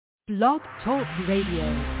Blog Talk Radio.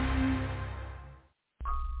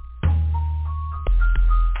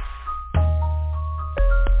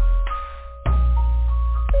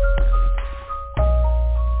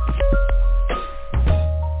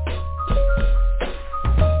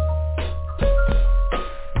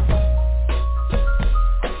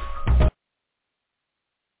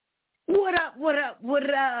 What up?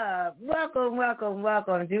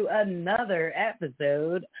 Welcome to another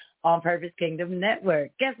episode on Purpose Kingdom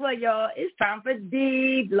Network. Guess what, y'all? It's time for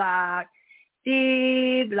D-Block.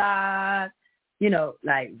 D-Block. You know,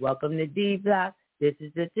 like, welcome to D-Block. This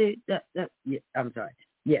is I'm sorry.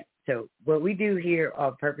 Yeah, so what we do here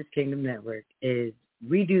on Purpose Kingdom Network is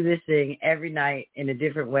we do this thing every night in a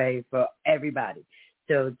different way for everybody.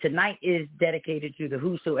 So tonight is dedicated to the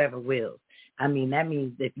whosoever wills. I mean, that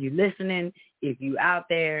means if you're listening, if you're out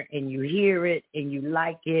there and you hear it and you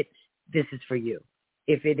like it, this is for you.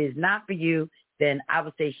 If it is not for you, then I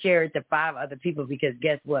would say share it to 5 other people, because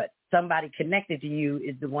guess what? Somebody connected to you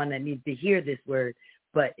is the one that needs to hear this word,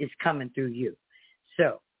 but it's coming through you.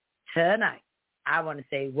 So tonight, I want to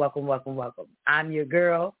say welcome. I'm your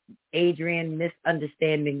girl, Adrienne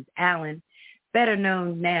Misunderstandings Allen, better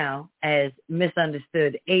known now as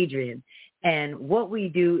Misunderstood Adrienne. And what we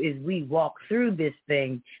do is we walk through this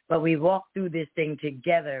thing, but we walk through this thing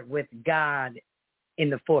together with God in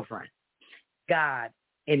the forefront, God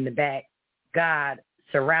in the back, God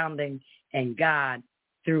surrounding, and God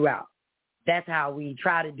throughout. That's how we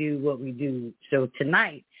try to do what we do. So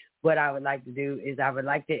tonight, what I would like to do is I would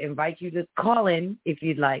like to invite you to call in if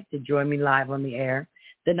you'd like to join me live on the air.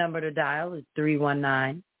 The number to dial is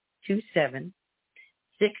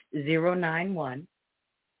 319-27-6091.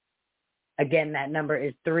 Again, that number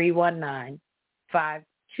is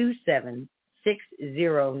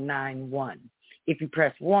 319-527-6091. If you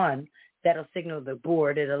press 1, that'll signal the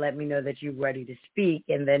board. It'll let me know that you're ready to speak,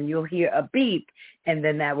 and then you'll hear a beep, and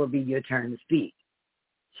then that will be your turn to speak.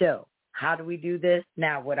 So how do we do this?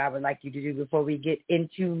 Now, what I would like you to do before we get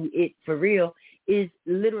into it for real is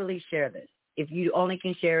literally share this. If you only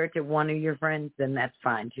can share it to one of your friends, then that's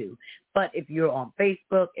fine too. But if you're on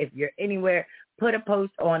Facebook, if you're anywhere, put a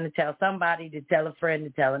post on to tell somebody, to tell a friend, to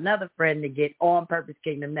tell another friend to get on Purpose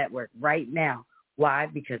Kingdom Network right now. Why?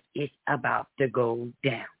 Because it's about to go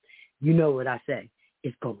down. You know what I say.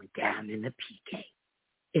 It's going down in the PK.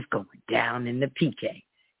 It's going down in the PK.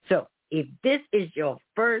 So if this is your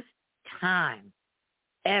first time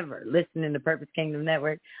ever listening to Purpose Kingdom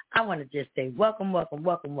Network, I want to just say welcome.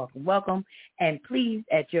 And please,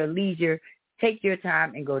 at your leisure, take your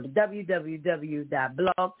time and go to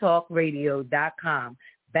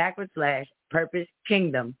www.blogtalkradio.com/Purpose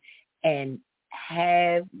Kingdom and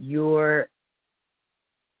have your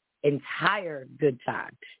entire good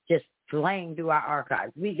time just playing through our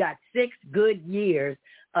archives. We got 6 good years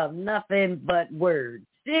of nothing but words.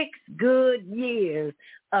 6 good years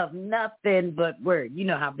of nothing but word. You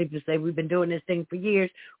know how people say we've been doing this thing for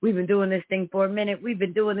years. We've been doing this thing for a minute. We've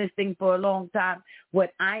been doing this thing for a long time.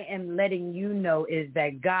 What I am letting you know is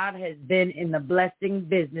that God has been in the blessing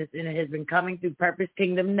business, and it has been coming through Purpose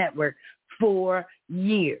Kingdom Network for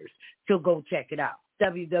years. So go check it out.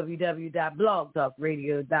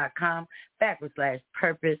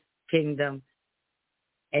 www.blogtalkradio.com/Purpose Kingdom.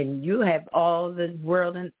 And you have all the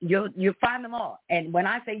world, and you'll find them all. And when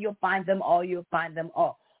I say you'll find them all, you'll find them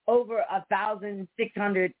all. Over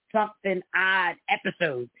 1,600 something odd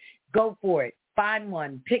episodes. Go for it. Find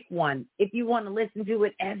one. Pick one. If you want to listen to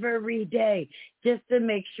it every day, just to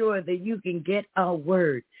make sure that you can get a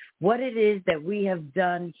word. What it is that we have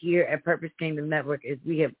done here at Purpose Kingdom Network is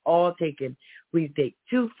we have we've taken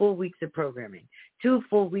 2 full weeks of programming, 2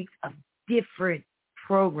 full weeks of different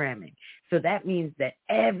programming. So that means that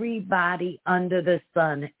everybody under the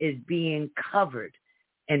sun is being covered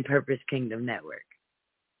in Purpose Kingdom Network.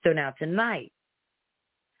 So now tonight,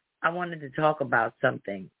 I wanted to talk about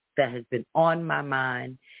something that has been on my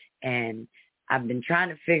mind, and I've been trying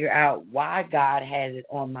to figure out why God has it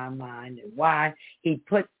on my mind and why he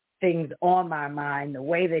puts things on my mind the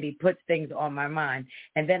way that he puts things on my mind.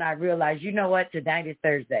 And then I realized, you know what? Tonight is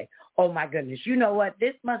Thursday. Oh, my goodness. You know what?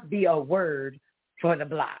 This must be a word for the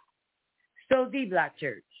block. So, D-Block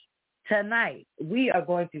Church, tonight we are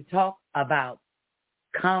going to talk about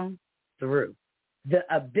come through, the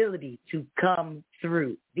ability to come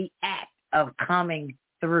through, the act of coming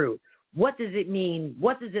through. What does it mean?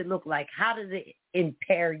 What does it look like? How does it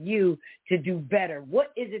impair you to do better?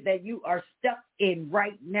 What is it that you are stuck in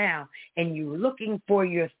right now and you're looking for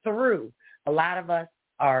your through? A lot of us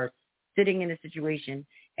are sitting in a situation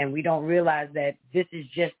and we don't realize that this is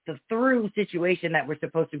just the through situation that we're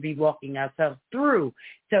supposed to be walking ourselves through.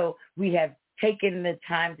 So we have taken the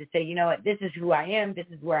time to say, you know what, this is who I am, this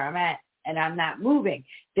is where I'm at, and I'm not moving.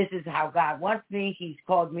 This is how God wants me. He's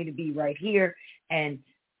called me to be right here. And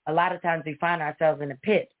a lot of times we find ourselves in a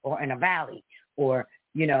pit or in a valley or,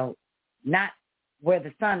 not where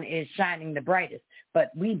the sun is shining the brightest,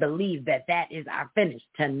 but we believe that that is our finish.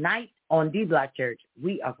 Tonight on D-Block Church,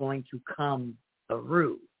 we are going to come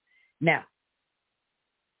through. Now,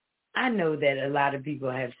 I know that a lot of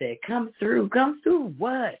people have said, come through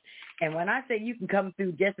what? And when I say you can come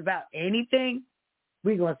through just about anything,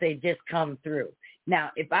 we're going to say just come through.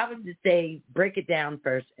 Now, if I was to say break it down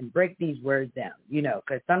first and break these words down,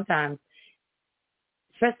 because sometimes,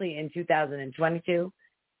 especially in 2022,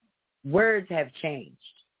 words have changed.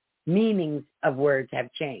 Meanings of words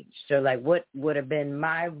have changed. So like what would have been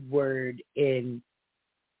my word in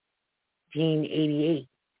 1988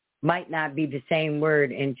 might not be the same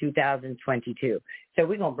word in 2022. So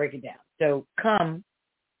we're going to break it down. So come,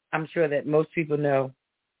 I'm sure that most people know,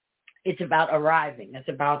 it's about arriving. It's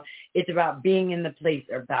about being in the place,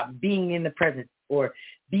 or about being in the present, or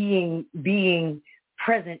being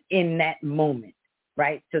present in that moment,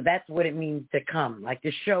 right? So that's what it means to come, like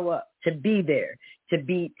to show up, to be there, to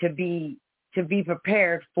be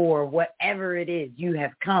prepared for whatever it is. You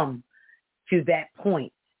have come to that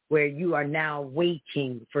point where you are now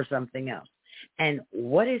waiting for something else. And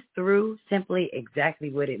what is through? Simply exactly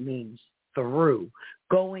what it means, through,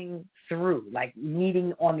 going through, like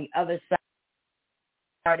meeting on the other side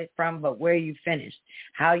started from, but where you finished,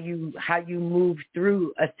 how you move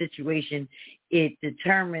through a situation. It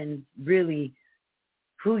determines really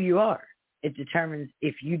who you are. It determines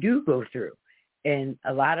if you do go through. And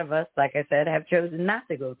a lot of us, like I said, have chosen not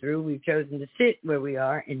to go through. We've chosen to sit where we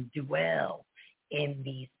are and dwell in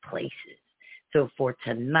these places. So for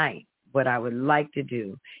tonight, what I would like to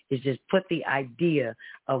do is just put the idea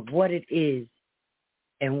of what it is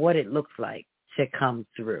and what it looks like to come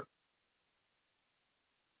through.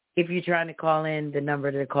 If you're trying to call in, the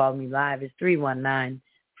number to call me live is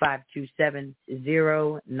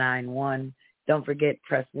 319-527-091. Don't forget,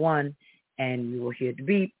 press 1, and you will hear the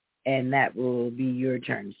beep, and that will be your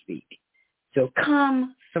turn to speak. So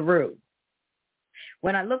come through.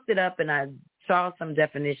 When I looked it up and I saw some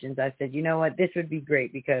definitions, I said, you know what, this would be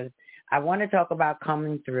great because I want to talk about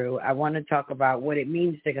coming through. I want to talk about what it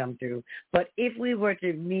means to come through. But if we were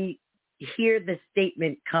to hear the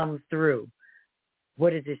statement come through,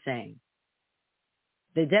 what is it saying?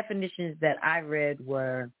 The definitions that I read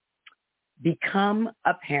were become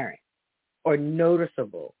apparent or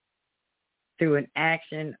noticeable through an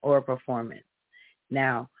action or a performance.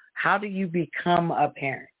 Now, how do you become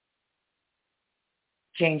apparent?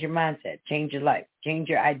 Change your mindset, change your life, change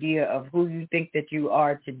your idea of who you think that you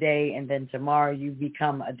are today, and then tomorrow you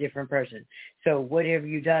become a different person. So what have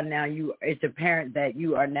you done now? It's apparent that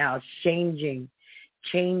you are now changing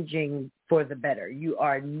for the better. You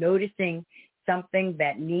are noticing something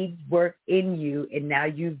that needs work in you, and now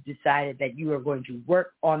you've decided that you are going to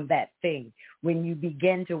work on that thing. When you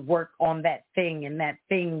begin to work on that thing and that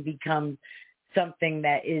thing becomes something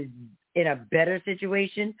that is in a better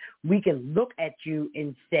situation, we can look at you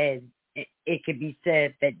and say, it could be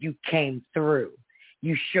said that you came through.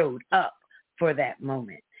 You showed up for that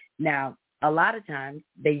moment. Now, a lot of times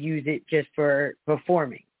they use it just for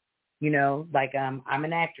performing, like I'm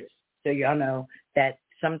an actress. So y'all know that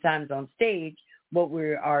sometimes on stage, what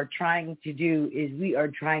we are trying to do is we are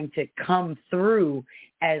trying to come through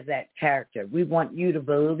as that character. We want you to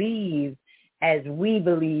believe as we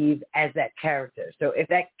believe as that character. So if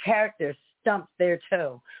that character stumps their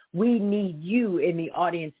toe, we need you in the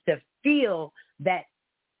audience to feel that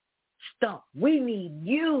stump. We need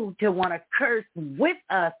you to want to curse with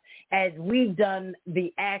us as we've done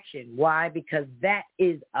the action. Why? Because that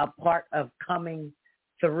is a part of coming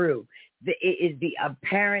through. It is the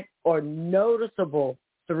apparent or noticeable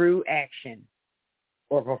through action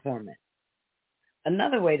or performance.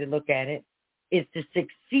 Another way to look at it is to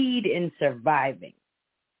succeed in surviving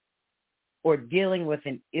or dealing with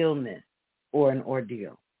an illness or an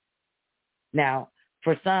ordeal. Now,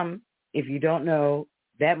 for some, if you don't know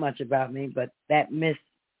that much about me, but that MS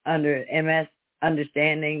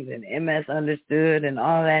understandings and MS understood and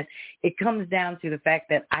all that, it comes down to the fact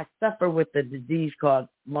that I suffer with a disease called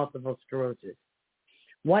multiple sclerosis.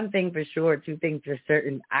 One thing for sure, two things for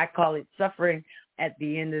certain, I call it suffering. At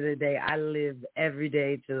the end of the day, I live every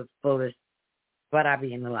day to the fullest, but I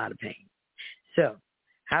be in a lot of pain. So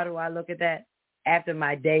how do I look at that? After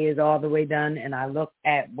my day is all the way done and I look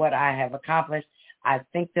at what I have accomplished, I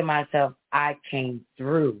think to myself, I came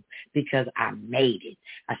through because I made it.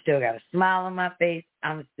 I still got a smile on my face.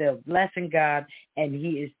 I'm still blessing God, and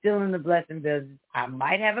he is still in the blessing business. I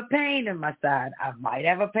might have a pain in my side. I might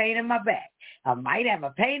have a pain in my back. I might have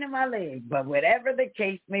a pain in my leg, but whatever the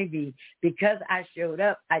case may be, because I showed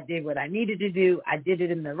up, I did what I needed to do. I did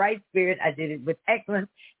it in the right spirit. I did it with excellence.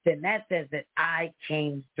 Then that says that I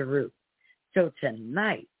came through. So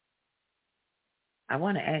tonight, I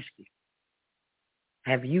want to ask you,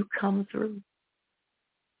 have you come through?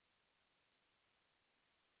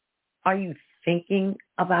 Are you thinking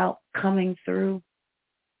about coming through?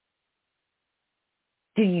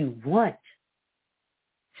 Do you want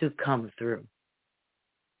to come through?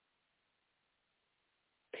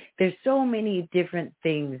 There's so many different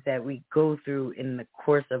things that we go through in the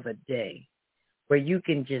course of a day where you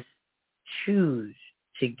can just choose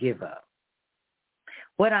to give up.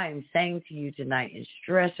 What I am saying to you tonight and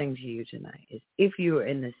stressing to you tonight is if you are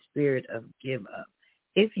in the spirit of give up,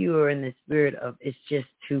 if you are in the spirit of it's just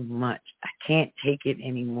too much, I can't take it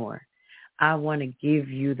anymore, I want to give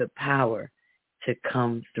you the power to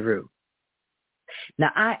come through.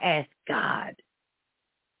 Now, I ask God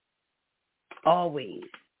always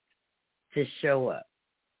to show up,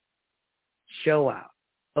 show out.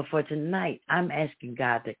 But for tonight, I'm asking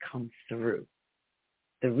God to come through.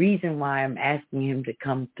 The reason why I'm asking him to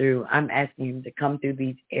come through, I'm asking him to come through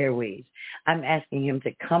these airways. I'm asking him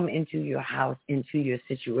to come into your house, into your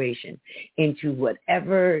situation, into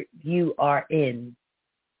whatever you are in,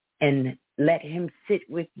 and let him sit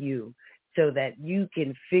with you so that you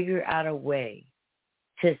can figure out a way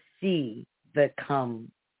to see the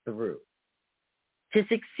come through, to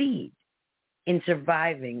succeed in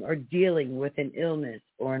surviving or dealing with an illness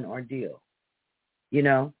or an ordeal. You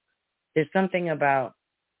know, there's something about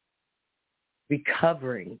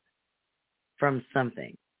recovering from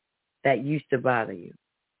something that used to bother you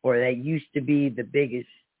or that used to be the biggest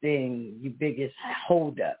thing, your biggest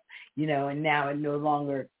holdup, you know, and now it no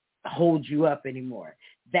longer holds you up anymore.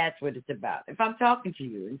 That's what it's about. If I'm talking to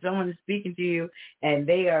you and someone is speaking to you and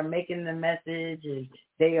they are making the message and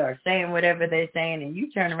they are saying whatever they're saying and you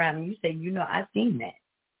turn around and you say, you know, I've seen that.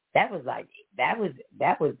 That was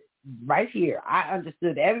right here. I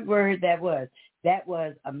understood every word that was. That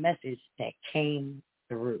was a message that came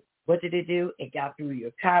through. What did it do? It got through your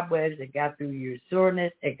cobwebs. It got through your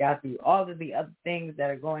soreness. It got through all of the other things that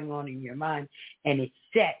are going on in your mind. And it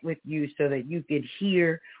sat with you so that you could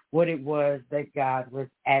hear what it was that God was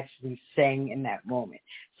actually saying in that moment.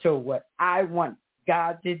 So what I want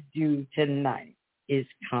God to do tonight is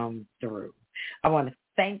come through. I want to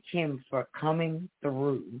thank him for coming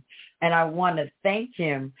through. And I want to thank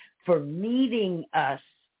him for meeting us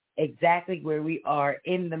exactly where we are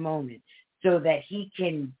in the moment so that he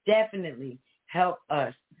can definitely help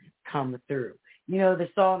us come through. You know, the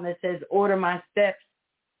song that says, order my steps,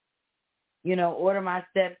 you know, order my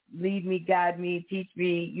steps, lead me, guide me, teach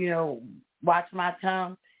me, you know, watch my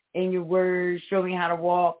tongue in your word, show me how to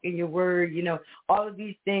walk in your word. You know, all of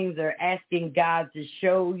these things are asking God to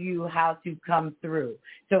show you how to come through.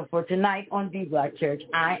 So for tonight on D-Block Church,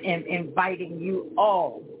 I am inviting you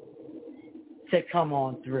all to come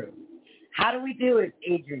on through. How do we do it,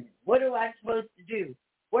 Adrienne? What am I supposed to do?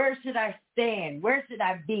 Where should I stand? Where should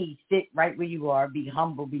I be? Sit right where you are. Be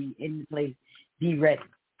humble. Be in the place. Be ready.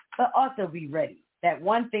 But also be ready. That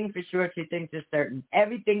one thing for sure, two things are certain.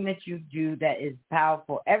 Everything that you do that is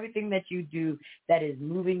powerful, everything that you do that is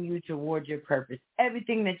moving you towards your purpose,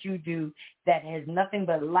 everything that you do that has nothing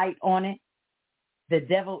but light on it, the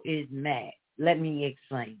devil is mad. Let me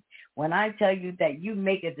explain. When I tell you that you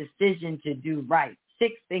make a decision to do right,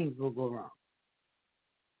 6 things will go wrong.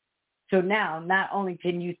 So now, not only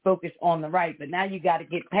can you focus on the right, but now you got to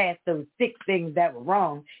get past those 6 things that were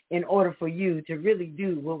wrong in order for you to really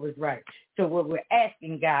do what was right. So what we're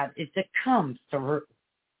asking God is to come through.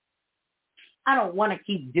 I don't want to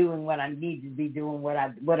keep doing what I need to be doing, what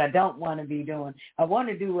I don't want to be doing. I want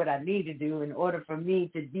to do what I need to do in order for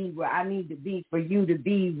me to be where I need to be, for you to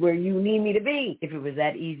be where you need me to be. If it was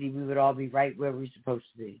that easy, we would all be right where we're supposed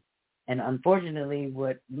to be. And unfortunately,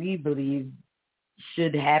 what we believe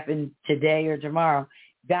should happen today or tomorrow,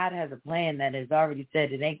 God has a plan that has already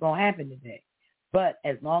said it ain't going to happen today. But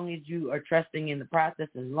as long as you are trusting in the process,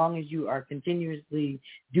 as long as you are continuously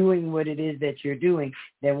doing what it is that you're doing,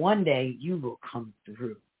 then one day you will come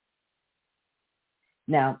through.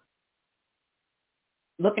 Now,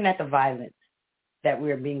 looking at the violence that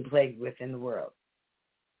we're being plagued with in the world,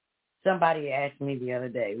 somebody asked me the other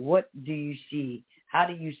day, what do you see? How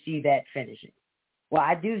do you see that finishing? Well,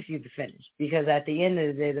 I do see the finish because at the end of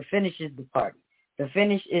the day, the finish is the party. The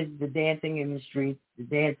finish is the dancing in the streets, the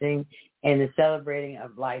dancing and the celebrating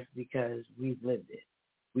of life because we've lived it.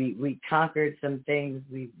 We conquered some things.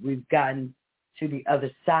 We've gotten to the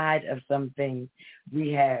other side of some things.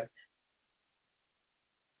 We have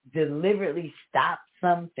deliberately stopped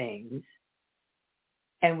some things,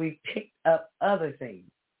 and we picked up other things.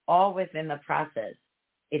 All within the process,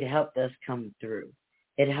 it helped us come through.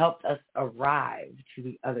 It helped us arrive to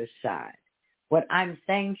the other side. What I'm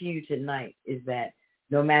saying to you tonight is that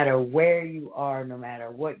no matter where you are, no matter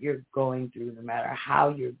what you're going through, no matter how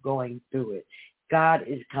you're going through it, God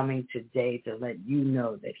is coming today to let you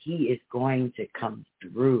know that he is going to come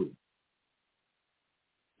through.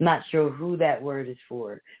 Not sure who that word is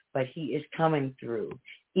for, but he is coming through.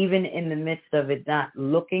 Even in the midst of it not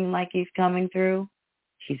looking like he's coming through,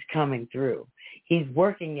 he's coming through. He's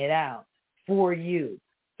working it out for you,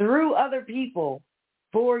 through other people,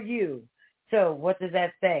 for you. So what does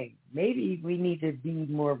that say? Maybe we need to be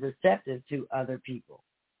more receptive to other people.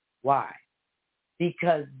 Why?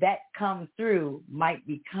 Because that come through might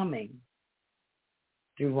be coming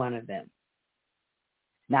through one of them.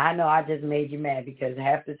 Now, I know I just made you mad because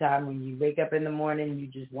half the time when you wake up in the morning, you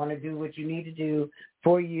just want to do what you need to do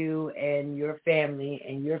for you and your family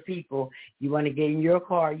and your people. You want to get in your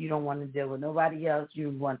car. You don't want to deal with nobody else.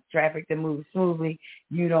 You want traffic to move smoothly.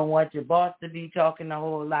 You don't want your boss to be talking a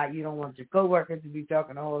whole lot. You don't want your coworkers to be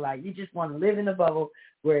talking a whole lot. You just want to live in a bubble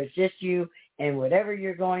where it's just you and whatever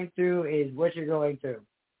you're going through is what you're going through.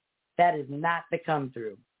 That is not the come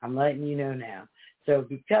through. I'm letting you know now. So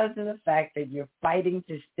because of the fact that you're fighting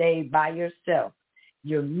to stay by yourself,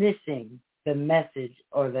 you're missing the message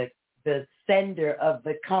or the sender of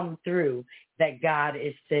the come through that God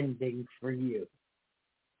is sending for you.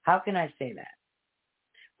 How can I say that?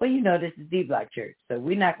 Well, this is D-Block Church, so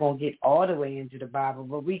we're not going to get all the way into the Bible,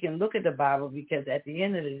 but we can look at the Bible because at the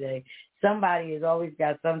end of the day, somebody has always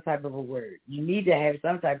got some type of a word. You need to have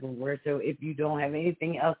some type of word, so if you don't have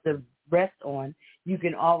anything else to rest on, you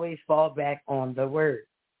can always fall back on the word.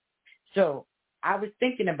 So I was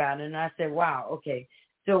thinking about it, and I said, wow, okay,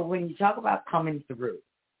 so when you talk about coming through,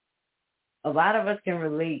 a lot of us can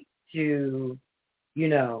relate to,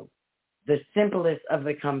 the simplest of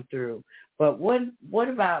the come through. But what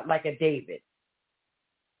about like a David?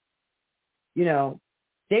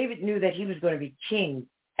 David knew that he was going to be king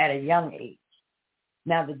at a young age.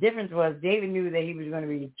 Now the difference was David knew that he was going to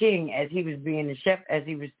be king as he was as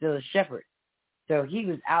he was still a shepherd. So he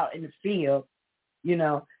was out in the field,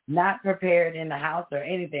 not prepared in the house or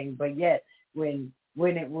anything. But yet, when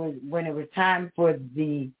it was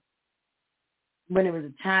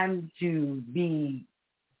time to be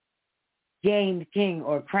gained king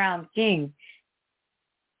or crowned king,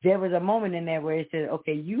 there was a moment in there where he said,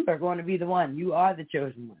 okay, you are going to be the one. You are the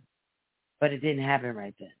chosen one. But it didn't happen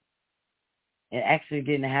right then. It actually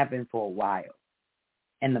didn't happen for a while.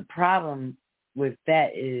 And the problem with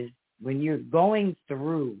that is when you're going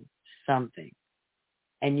through something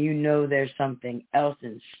and there's something else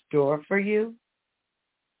in store for you,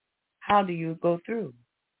 how do you go through?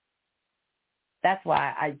 That's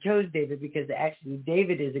why I chose David, because actually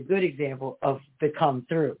David is a good example of the come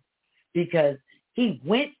through, because he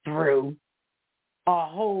went through a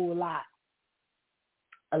whole lot.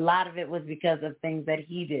 A lot of it was because of things that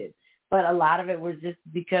he did, but a lot of it was just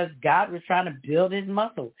because God was trying to build his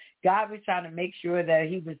muscle. God was trying to make sure that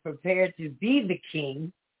he was prepared to be the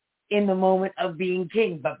king in the moment of being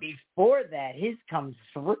king. But before that, his come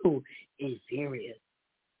through is serious.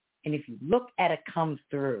 And if you look at a come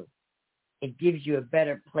through, it gives you a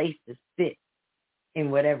better place to sit in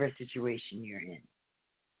whatever situation you're in.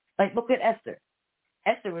 Like, look at Esther.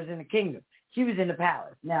 Esther was in the kingdom. She was in the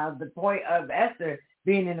palace. Now, the point of Esther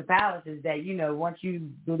being in the palace is that, once you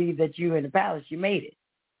believe that you're in the palace, you made it.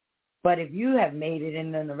 But if you have made it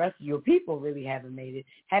and then the rest of your people really haven't made it,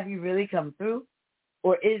 have you really come through?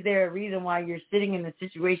 Or is there a reason why you're sitting in the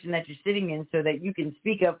situation that you're sitting in so that you can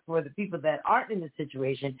speak up for the people that aren't in the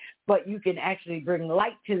situation, but you can actually bring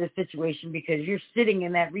light to the situation because you're sitting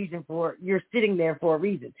in that you're sitting there for a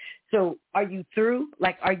reason. So are you through?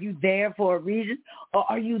 Like, are you there for a reason? Or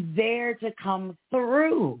are you there to come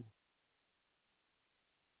through?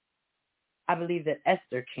 I believe that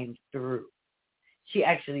Esther came through. She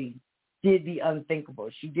actually did the unthinkable.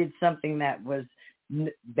 She did something that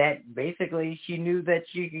basically she knew that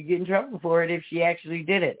she could get in trouble for it if she actually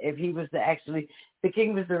did it. If he was the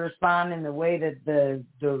king was to respond in the way that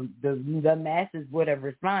the masses would have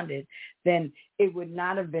responded, then it would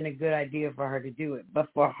not have been a good idea for her to do it. But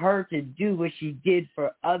for her to do what she did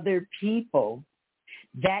for other people,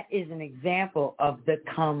 that is an example of the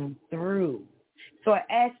come through. So I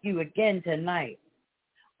ask you again tonight,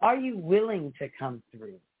 Are you willing to come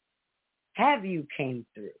through? Have you came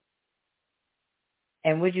through?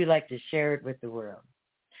 And would you like to share it with the world?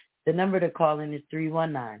 The number to call in is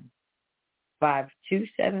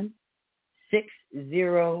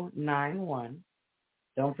 319-527-6091.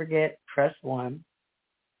 Don't forget, press 1.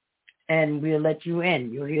 And we'll let you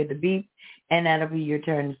in. You'll hear the beep, and that'll be your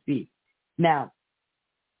turn to speak. Now,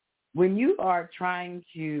 when you are trying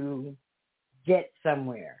to get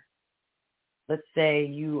somewhere, let's say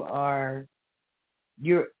you're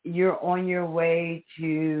on your way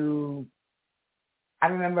to, I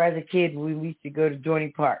remember as a kid we used to go to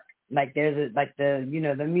Dorney Park. Like there's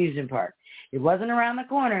the amusement park. It wasn't around the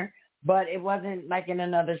corner, but it wasn't like in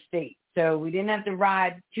another state. So we didn't have to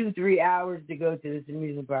ride 2-3 hours to go to this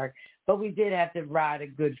amusement park, but we did have to ride a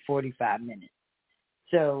good 45 minutes.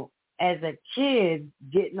 So as a kid,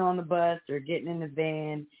 getting on the bus or getting in the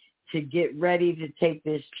van to get ready to take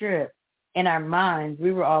this trip, in our minds,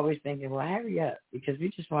 we were always thinking, well, hurry up, because we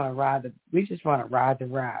just want to ride the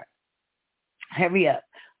ride. Hurry up.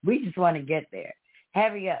 We just want to get there.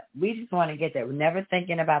 Hurry up. We just want to get there. We're never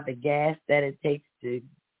thinking about the gas that it takes to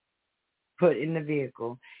put in the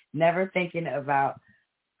vehicle. Never thinking about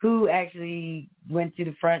who actually went to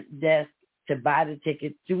the front desk to buy the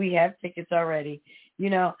tickets. Do we have tickets already?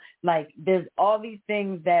 There's all these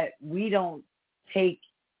things that we don't take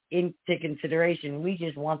into consideration. We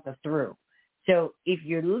just want the through. So if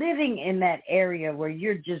you're living in that area where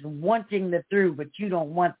you're just wanting the through, but you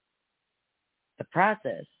don't want the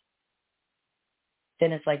process,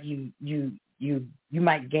 then it's like you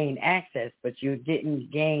might gain access, but you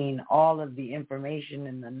didn't gain all of the information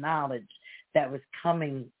and the knowledge that was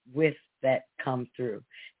coming with that come through.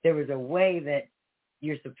 There was a way that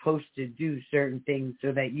you're supposed to do certain things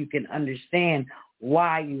so that you can understand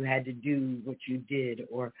why you had to do what you did,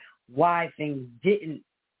 or why things didn't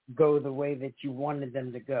go the way that you wanted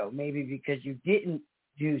them to go. Maybe because you didn't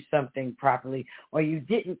do something properly, or you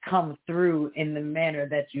didn't come through in the manner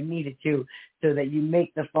that you needed to, so that you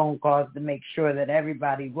make the phone calls to make sure that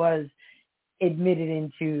everybody was admitted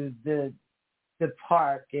into the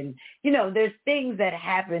park. And, there's things that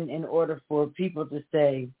happen in order for people to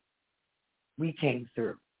say, we came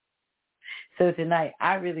through. So tonight,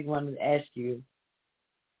 I really wanted to ask you,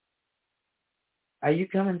 are you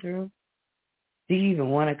coming through? Do you even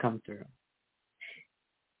want to come through?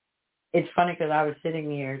 It's funny because I was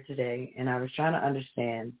sitting here today and I was trying to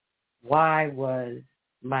understand, why was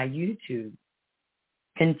my YouTube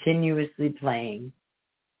continuously playing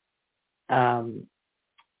not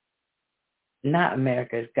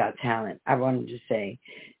America's Got Talent, I wanted to say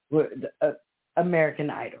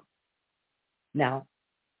American Idol. Now,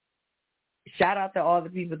 shout out to all the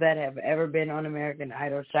people that have ever been on American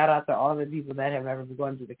Idol. Shout out to all the people that have ever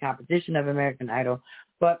gone through the competition of American Idol.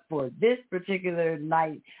 But for this particular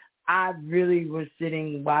night, I really was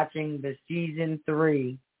sitting watching the season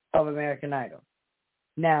 3 of American Idol.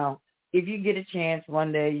 Now, if you get a chance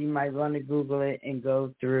one day, you might want to Google it and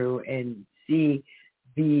go through and see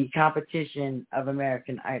the competition of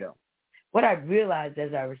American Idol. What I realized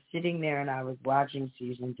as I was sitting there and I was watching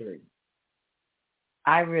season 3,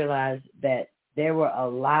 I realized that there were a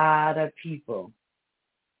lot of people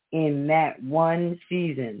in that one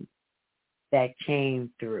season that came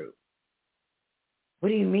through. What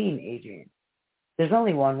do you mean, Adrienne? There's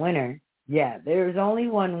only one winner. Yeah, there's only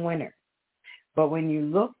one winner. But when you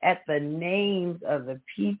look at the names of the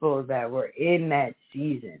people that were in that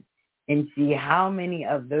season and see how many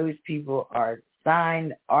of those people are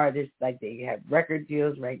signed artists, like they have record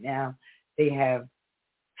deals right now, they have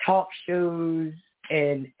talk shows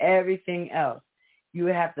and everything else, you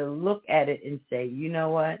have to look at it and say, you know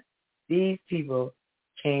what? These people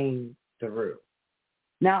came through.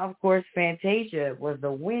 Now, of course, Fantasia was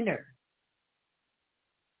the winner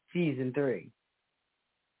season 3.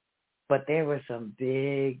 But there were some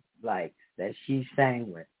big likes that she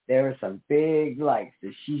sang with. There were some big likes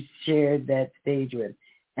that she shared that stage with.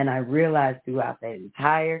 And I realized throughout that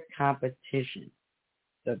entire competition,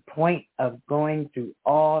 the point of going through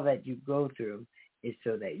all that you go through is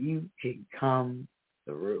so that you can come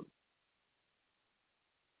through.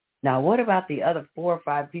 Now, what about the other 4 or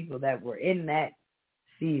 5 people that were in that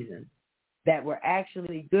season that were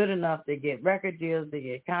actually good enough to get record deals, to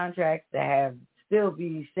get contracts, to have still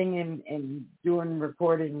be singing and doing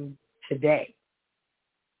recording today,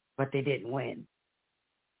 but they didn't win?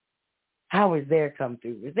 How was their come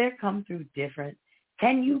through? Was their come through different?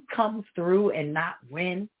 Can you come through and not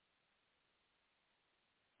win?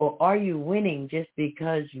 Or are you winning just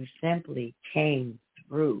because you simply came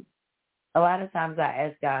through? A lot of times I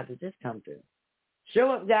ask God to just come through.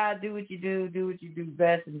 Show up, God, do what you do what you do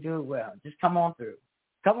best, and do it well. Just come on through.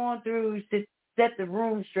 Come on through, set the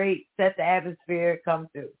room straight, set the atmosphere, come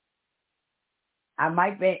through. I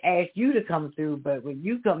might ask you to come through, but when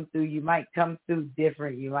you come through, you might come through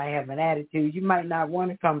different. You might have an attitude. You might not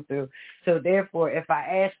want to come through. So therefore, if I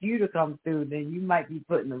ask you to come through, then you might be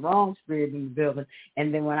putting the wrong spirit in the building.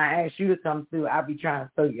 And then when I ask you to come through, I'll be trying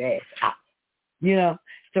to throw your ass out. You know?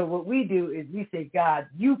 So what we do is we say, God,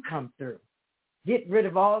 you come through. Get rid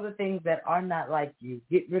of all the things that are not like you.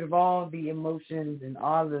 Get rid of all the emotions and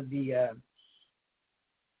all of the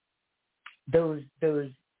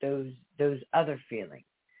those other feelings,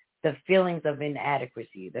 the feelings of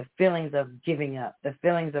inadequacy, the feelings of giving up, the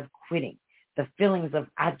feelings of quitting, the feelings of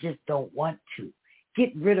I just don't want to.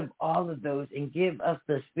 Get rid of all of those and give us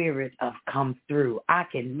the spirit of come through. I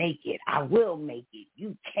can make it. I will make it.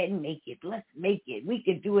 You can make it. Let's make it. We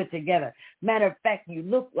can do it together. Matter of fact, you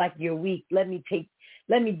look like you're weak. Let me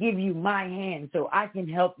give you my hand so I can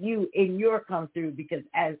help you in your come through, because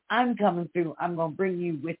as I'm coming through, I'm going to bring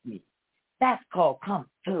you with me. That's called come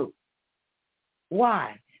through.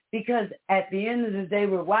 Why? Because at the end of the day,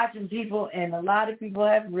 we're watching people, and a lot of people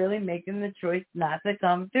have really making the choice not to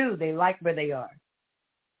come through. They like where they are.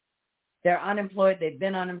 They're unemployed. They've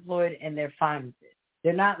been unemployed, and they're fine with it.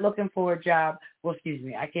 They're not looking for a job. Well, excuse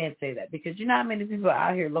me, I can't say that, because you know how many people are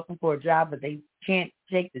out here looking for a job, but they can't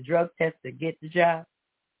take the drug test to get the job?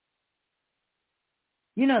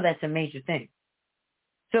 You know that's a major thing.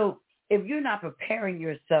 So if you're not preparing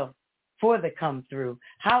yourself for the come through,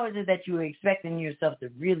 how is it that you are expecting yourself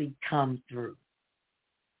to really come through?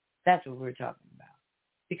 That's what we're talking about.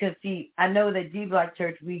 Because, see, I know that D-Block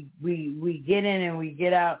Church, we get in and we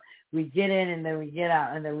get out. We get in and then we get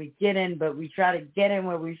out, and then we get in, but we try to get in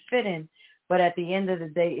where we fit in. But at the end of the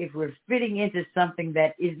day, if we're fitting into something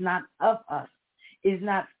that is not of us, is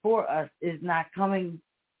not for us, is not coming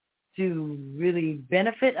to really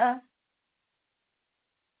benefit us,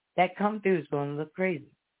 that come through is going to look crazy.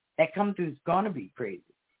 That come through is going to be crazy.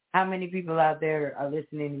 How many people out there are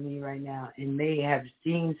listening to me right now, and they have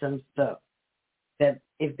seen some stuff that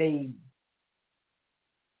if they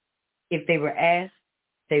were asked,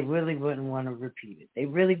 they really wouldn't want to repeat it. They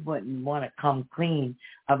really wouldn't want to come clean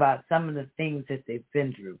about some of the things that they've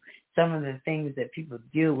been through, some of the things that people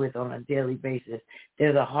deal with on a daily basis.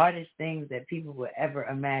 They're the hardest things that people will ever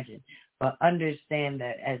imagine. But understand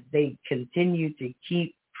that as they continue to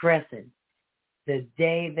keep pressing, the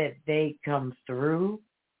day that they come through,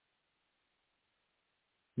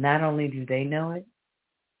 not only do they know it,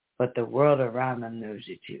 but the world around them knows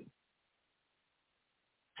it too.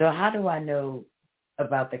 So how do I know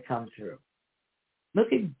about the come through?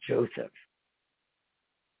 Look at Joseph.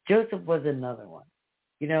 Joseph was another one.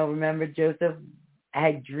 You know, remember Joseph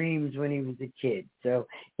had dreams when he was a kid. So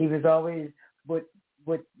he was always what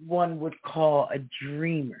one would call a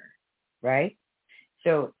dreamer, right?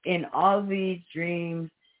 So in all these dreams,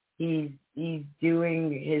 he's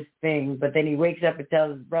doing his thing, but then he wakes up and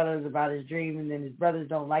tells his brothers about his dream, and then his brothers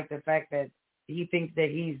don't like the fact that he thinks that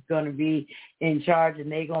he's going to be in charge and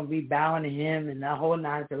they're going to be bowing to him and the whole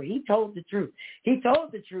nine. So he told the truth. He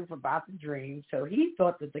told the truth about the dream. So he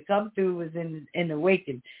thought that the come through was in the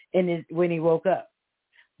waking, when he woke up,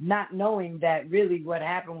 not knowing that really what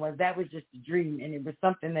happened was that was just a dream, and it was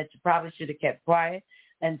something that you probably should have kept quiet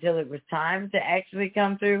until it was time to actually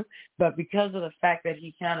come through. But because of the fact that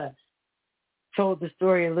he kind of told the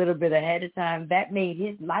story a little bit ahead of time, that made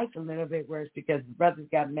his life a little bit worse, because his brothers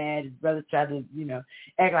got mad. His brothers tried to,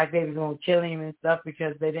 act like they was going to kill him and stuff,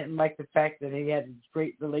 because they didn't like the fact that he had this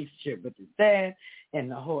great relationship with his dad and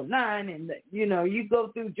the whole nine. And, you go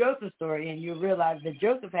through Joseph's story and you realize that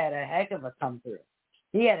Joseph had a heck of a come through.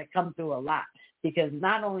 He had to come through a lot, because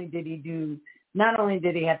not only did he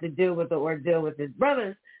have to deal with the ordeal with his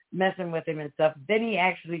brothers messing with him and stuff, then he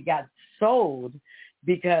actually got sold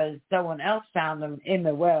because someone else found him in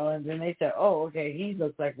the well, and then they said, "Oh, okay, he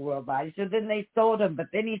looks like a royal body." So then they sold him, but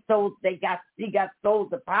then he got sold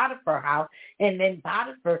to Potiphar's house, and then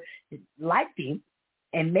Potiphar liked him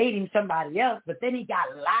and made him somebody else, but then he got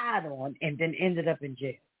lied on and then ended up in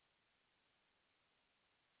jail.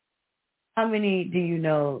 How many do you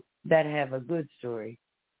know that have a good story,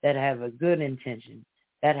 that have a good intention,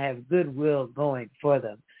 that have goodwill going for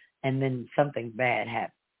them, and then something bad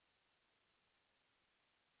happens?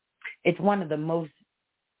 It's one of the most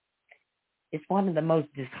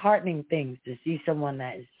disheartening things to see someone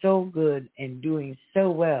that is so good and doing so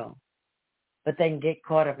well, but then get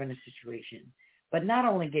caught up in a situation. But not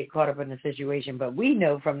only get caught up in a situation, but we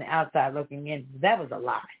know from the outside looking in, that was a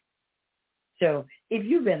lie. So if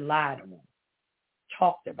you've been lied on,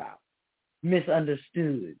 talked about,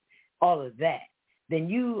 misunderstood, all of that, then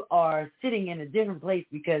you are sitting in a different place,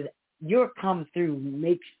 because your come through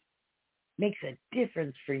makes a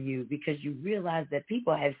difference for you, because you realize that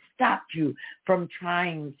people have stopped you from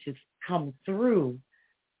trying to come through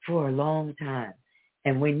for a long time.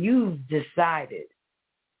 And when you've decided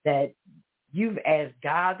that you've asked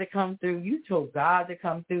God to come through, you told God to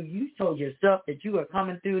come through, you told yourself that you are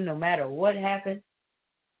coming through no matter what happens,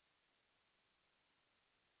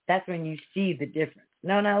 that's when you see the difference.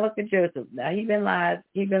 Now look at Joseph. Now he's been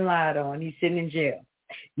lied on. He's sitting in jail.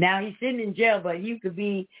 Now he's sitting in jail, but you could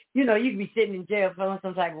be sitting in jail feeling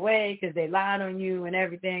some type of way because they lied on you and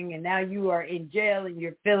everything, and now you are in jail and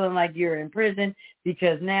you're feeling like you're in prison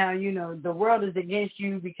because now, the world is against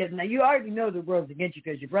you, because now you already know the world's against you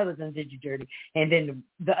because your brothers done did you dirty, and then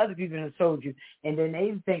the other people have told you, and then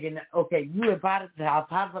they thinking, okay, you and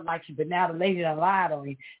Potiphar likes you, but now the lady done lied on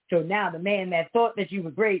you, so now the man that thought that you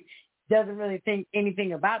were great doesn't really think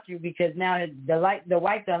anything about you because now the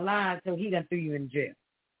wife done lied, so he done threw you in jail.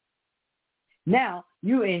 Now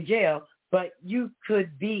you're in jail, but you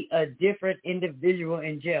could be a different individual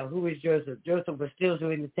in jail. Who is Joseph? Joseph was still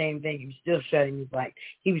doing the same thing. He was still shutting his light.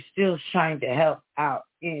 He was still trying to help out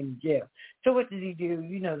in jail. So what does he do?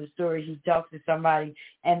 You know the story. He talks to somebody,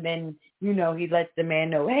 and then, he lets the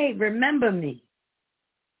man know, hey, remember me.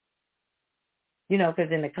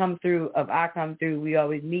 Because in the come through of our come through, we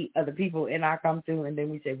always meet other people in our come through, and then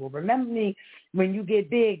we say, well, remember me when you get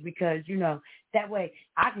big, because, that way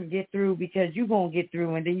I can get through, because you're going to get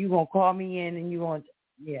through, and then you're going to call me in, and you're going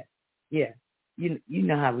to, yeah. You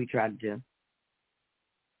know how we try to do.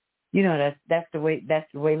 That's the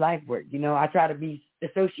way life works. I try to be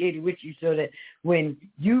associated with you so that when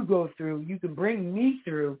you go through, you can bring me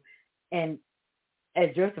through. And as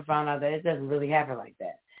Joseph found out, that it doesn't really happen like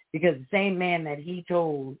that. Because the same man that he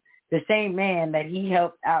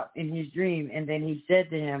helped out in his dream, and then he said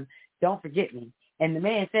to him, don't forget me. And the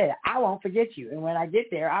man said, I won't forget you. And when I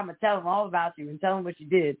get there, I'm going to tell him all about you and tell him what you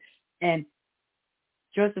did. And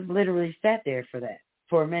Joseph literally sat there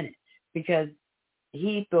for a minute, because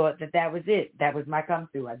he thought that was it. That was my come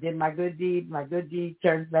through. I did my good deed. My good deed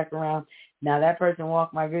turns back around. Now that person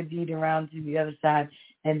walked my good deed around to the other side,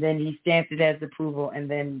 and then he stamped it as approval,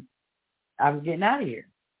 and then I'm getting out of here.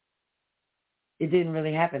 It didn't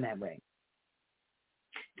really happen that way.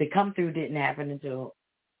 The come through didn't happen until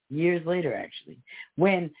years later, actually,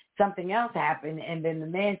 when something else happened, and then the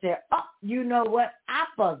man said, oh, you know what? I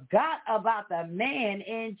forgot about the man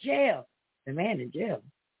in jail. The man in jail?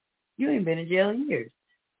 You ain't been in jail in years.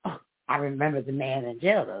 Oh, I remember the man in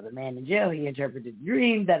jail, though. The man in jail, he interpreted the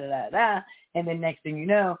dream, da-da-da-da, and then next thing you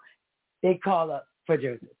know, they call up for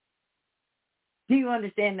Joseph. Do you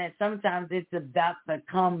understand that sometimes it's about the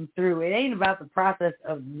come through? It ain't about the process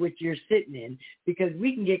of which you're sitting in, because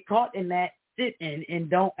we can get caught in that sit-in and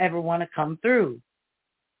don't ever want to come through.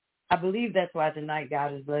 I believe that's why tonight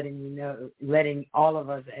God is letting all of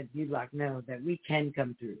us at ULOC know that we can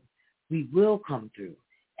come through. We will come through,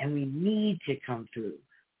 and we need to come through.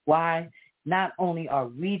 Why? Not only are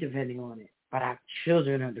we depending on it, but our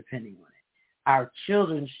children are depending on it. Our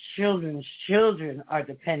children's children are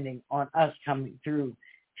depending on us coming through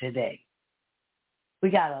today.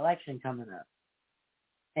 We got an election coming up.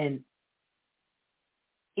 And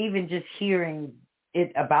even just hearing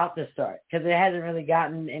it about to start, because it hasn't really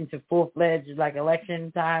gotten into full-fledged like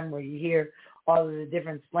election time, where you hear all of the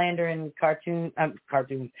different slandering cartoons,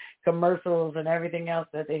 commercials and everything else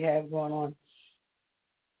that they have going on.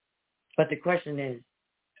 But the question is,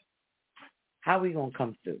 how are we going to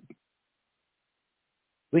come through?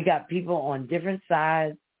 We got people on different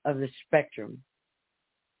sides of the spectrum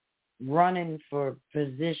running for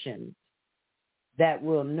positions that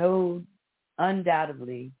will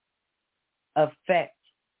undoubtedly affect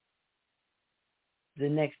the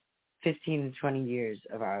next 15 to 20 years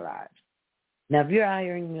of our lives. Now, if you're out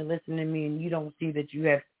here and you're listening to me and you don't see that you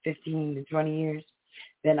have 15 to 20 years,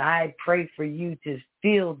 then I pray for you to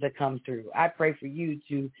feel the come through. I pray for you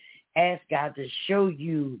to ask God to show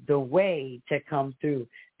you the way to come through,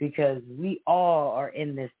 because we all are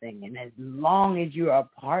in this thing. And as long as you are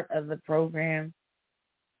part of the program,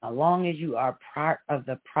 as long as you are part of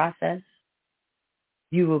the process,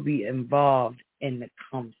 you will be involved in the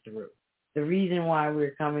come through. The reason why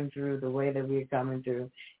we're coming through the way that we're coming through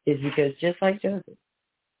is because, just like Joseph,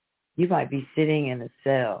 you might be sitting in a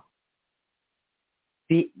cell,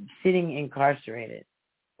 sitting incarcerated,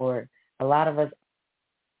 or a lot of us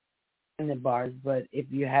in the bars, but if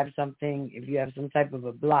you have some type of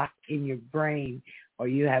a block in your brain, or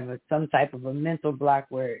you have some type of a mental block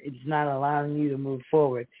where it's not allowing you to move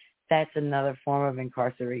forward, that's another form of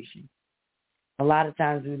incarceration. A lot of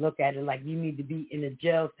times we look at it like you need to be in a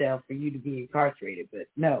jail cell for you to be incarcerated. But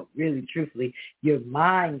no, really, truthfully, your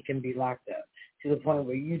mind can be locked up to the point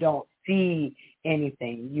where you don't see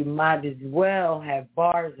anything. You might as well have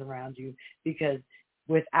bars around you, because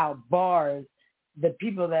without bars, the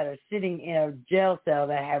people that are sitting in a jail cell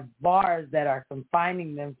that have bars that are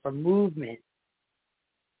confining them from movement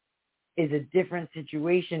is a different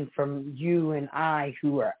situation from you and I,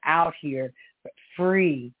 who are out here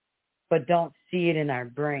free but don't see it in our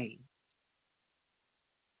brain.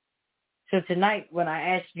 So tonight, when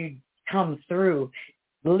I ask you to come through,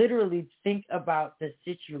 literally think about the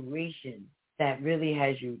situation that really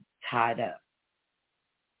has you tied up.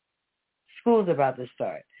 School's about to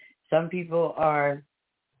start. Some people are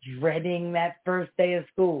dreading that first day of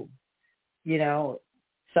school. You know,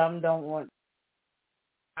 some don't want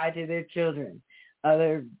to their children.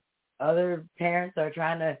 Other parents are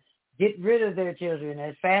trying to get rid of their children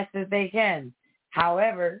as fast as they can.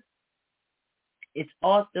 However, it's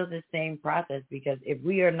all still the same process, because if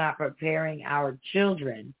we are not preparing our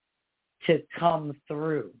children to come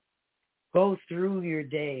through, go through your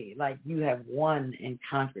day like you have won and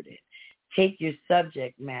conquered it. Take your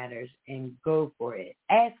subject matters and go for it.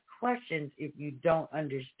 Ask questions if you don't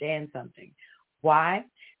understand something. Why?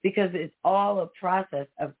 Because it's all a process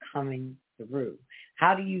of coming through.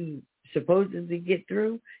 How do you supposedly get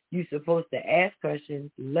through? You're supposed to ask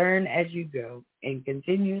questions, learn as you go, and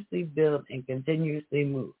continuously build and continuously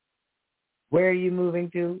move. Where are you moving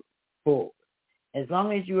to? Forward. As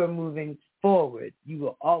long as you are moving forward, you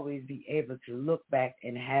will always be able to look back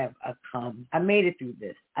and have a come. I made it through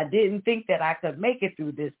this. I didn't think that I could make it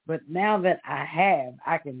through this, but now that I have,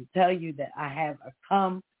 I can tell you that I have a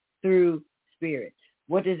come through spirit.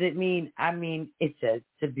 What does it mean? I mean, it says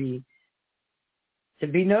to be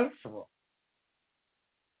noticeable.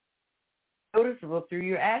 Noticeable through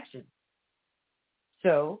your actions.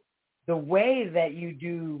 So the way that you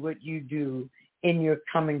do what you do in your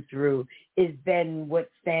coming through is then what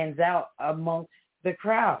stands out amongst the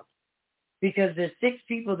crowd. Because there's 6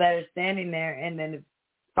 people that are standing there, and then if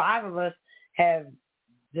 5 of us have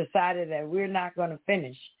decided that we're not going to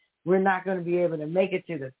finish, we're not going to be able to make it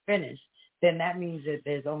to the finish, then that means that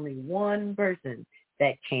there's only one person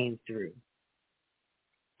that came through.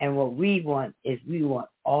 And what we want is we want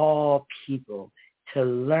all people to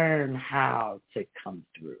learn how to come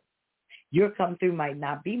through. Your come through might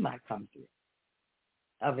not be my come through.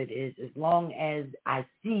 Of it is, as long as I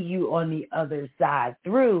see you on the other side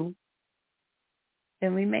through,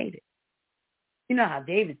 then we made it. You know how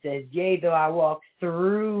David says, yea, though I walk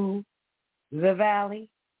through the valley,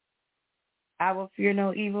 I will fear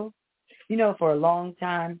no evil. You know, for a long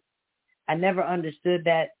time, I never understood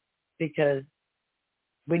that, because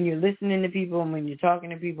when you're listening to people and when you're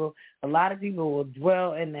talking to people, a lot of people will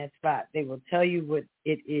dwell in that spot. They will tell you what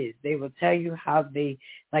it is. They will tell you how they,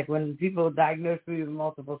 like when people diagnose me with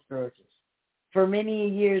multiple sclerosis. For many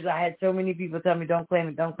years, I had so many people tell me, don't claim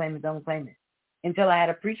it, don't claim it, don't claim it. Until I had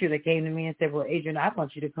a preacher that came to me and said, well, Adrienne, I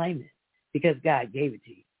want you to claim it because God gave it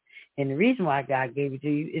to you. And the reason why God gave it to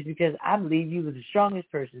you is because I believe you were the strongest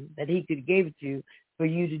person that he could have gave it to for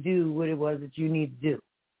you to do what it was that you need to do.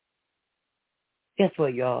 Guess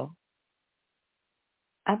what, y'all?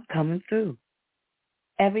 I'm coming through.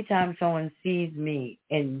 Every time someone sees me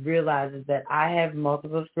and realizes that I have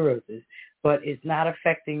multiple sclerosis, but it's not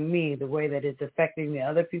affecting me the way that it's affecting the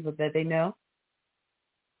other people that they know,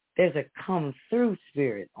 there's a come through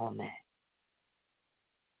spirit on that.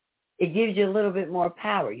 It gives you a little bit more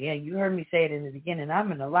power. Yeah, you heard me say it in the beginning.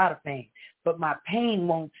 I'm in a lot of pain, but my pain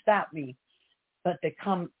won't stop me. But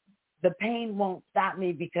the pain won't stop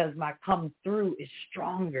me because my come through is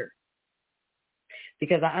stronger.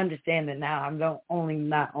 Because I understand that now not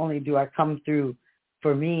only do I come through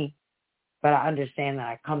for me, but I understand that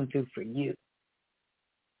I come through for you.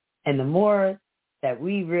 And the more that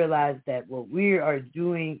we realize that what we are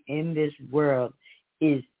doing in this world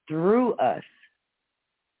is through us,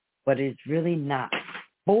 but it's really not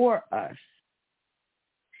for us,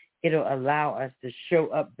 it'll allow us to show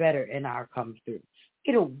up better in our come through.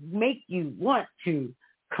 It'll make you want to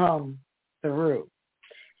come through.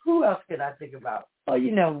 Who else could I think about? Oh,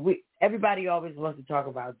 you know, everybody always wants to talk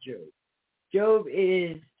about Job. Job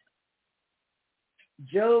is,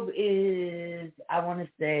 I want to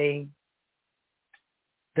say,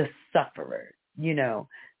 the sufferer. You know,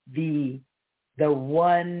 the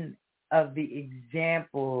one of the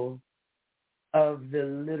example of the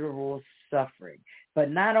literal suffering.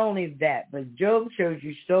 But not only that, but Job shows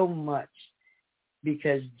you so much,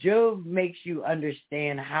 because Job makes you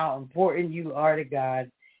understand how important you are to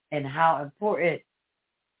God and how important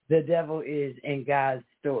the devil is in God's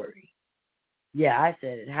story. Yeah, I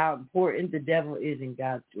said it, how important the devil is in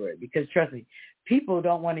God's story. Because trust me, people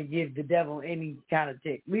don't want to give the devil any kind of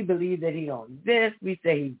tick. We believe that he owns this. We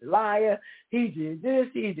say he's a liar. He did this.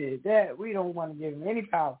 He did that. We don't want to give him any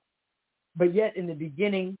power. But yet in the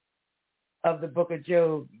beginning of the book of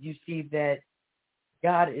Job, you see that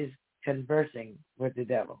God is conversing with the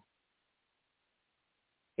devil.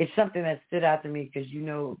 It's something that stood out to me because,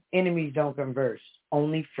 enemies don't converse.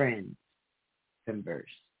 Only friends converse.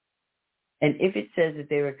 And if it says that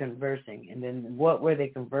they were conversing, and then what were they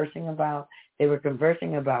conversing about? They were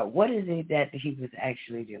conversing about what is it that he was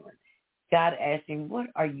actually doing. God asked him, what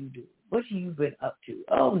are you doing? What have you been up to?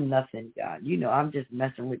 Oh, nothing, God. I'm just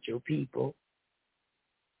messing with your people.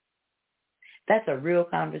 That's a real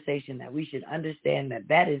conversation that we should understand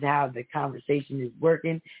that is how the conversation is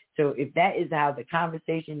working. So if that is how the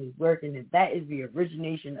conversation is working, if that is the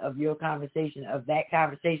origination of your conversation, of that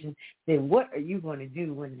conversation, then what are you going to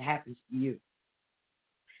do when it happens to you?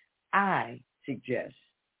 I suggest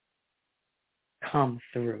come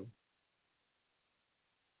through.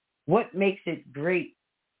 What makes it great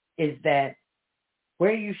is that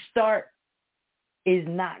where you start is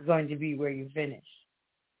not going to be where you finish.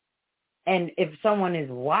 And if someone is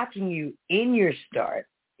watching you in your start,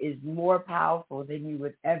 is more powerful than you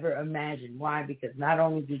would ever imagine. Why? Because not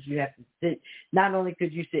only could you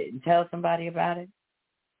sit and tell somebody about it,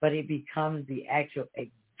 but it becomes the actual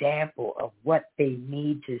example of what they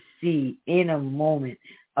need to see in a moment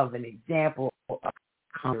of an example of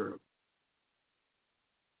comfort.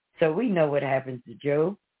 So we know what happens to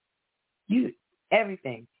Job.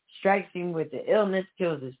 Everything strikes him with the illness,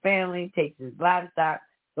 kills his family, takes his livestock,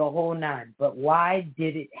 the whole nine. But why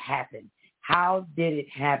did it happen? How did it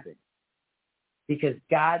happen? Because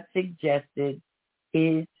God suggested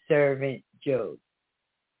his servant Job.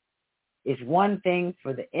 It's one thing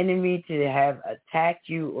for the enemy to have attacked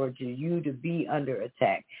you or to you to be under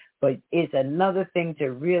attack. But it's another thing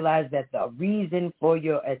to realize that the reason for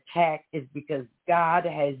your attack is because God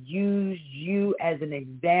has used you as an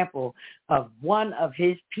example of one of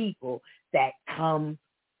his people that come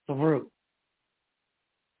through.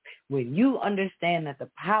 When you understand that the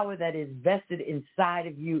power that is vested inside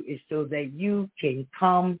of you is so that you can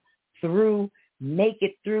come through, make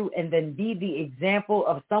it through, and then be the example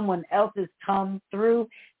of someone else's come through,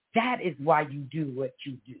 that is why you do what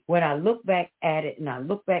you do. When I look back at it and I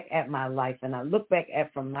look back at my life and I look back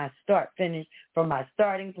at from my finish, from my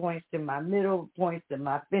starting points to my middle points to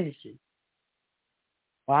my finishes,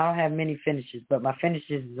 well, I don't have many finishes, but my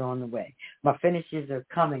finishes is on the way. My finishes are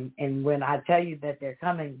coming. And when I tell you that they're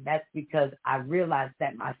coming, that's because I realize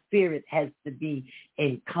that my spirit has to be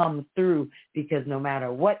and come through, because no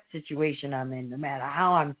matter what situation I'm in, no matter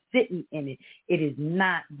how I'm sitting in it, it is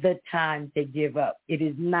not the time to give up. It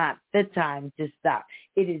is not the time to stop.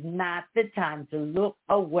 It is not the time to look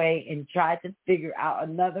away and try to figure out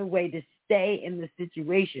another way to stay in the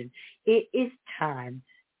situation. It is time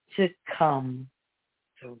to come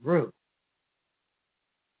through.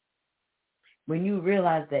 When you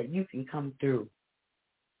realize that you can come through,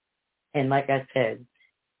 and like I said,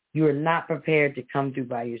 you are not prepared to come through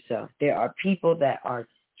by yourself. There are people that are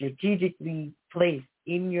strategically placed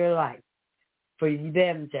in your life for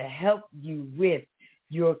them to help you with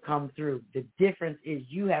your come through. The difference is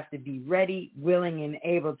you have to be ready, willing, and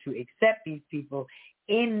able to accept these people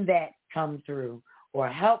in that come through, or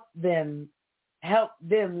help them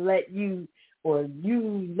let you, or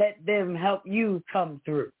you let them help you come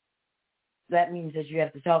through. That means that you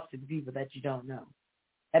have to talk to the people that you don't know.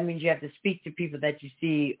 That means you have to speak to people that you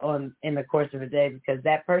see in the course of a day, because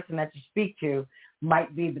that person that you speak to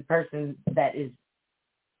might be the person that is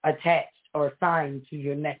attached or assigned to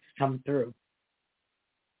your next come through.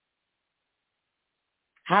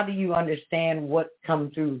 How do you understand what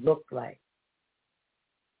come through look like?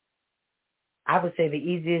 I would say the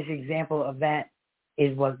easiest example of that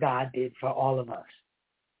is what God did for all of us.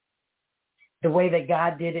 The way that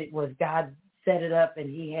God did it was God set it up, and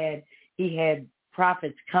he had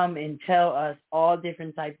prophets come and tell us all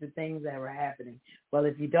different types of things that were happening. Well,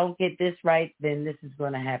 if you don't get this right, then this is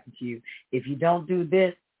going to happen to you. If you don't do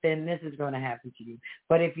this, then this is going to happen to you.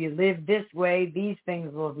 But if you live this way, these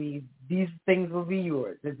things will be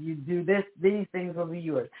yours. If you do this, these things will be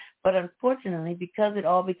yours. But unfortunately, because it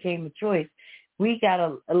all became a choice, we got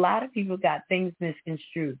a lot of people got things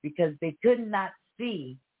misconstrued because they could not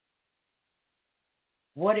see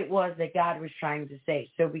what it was that God was trying to say.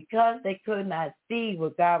 So because they could not see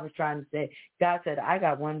what God was trying to say, God said, I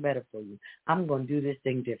got one better for you. I'm going to do this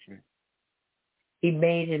thing different. He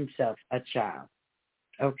made himself a child,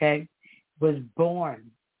 okay? Was born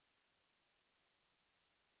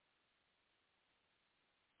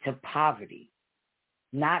to poverty.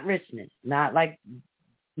 not richness,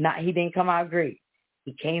 he didn't come out great.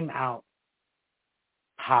 He came out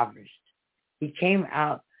impoverished. He came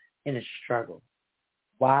out in a struggle.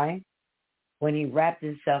 Why? When he wrapped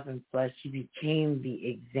himself in flesh, he became the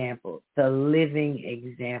example, the living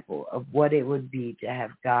example of what it would be to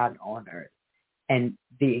have God on earth. And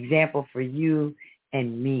the example for you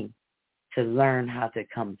and me to learn how to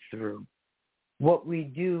come through. What we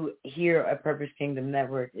do here at Purpose Kingdom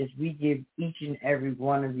Network is we give each and every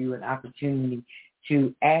one of you an opportunity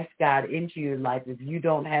to ask God into your life if you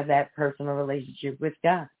don't have that personal relationship with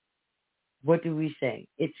God. What do we say?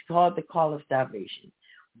 It's called the call of salvation.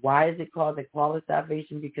 Why is it called the call of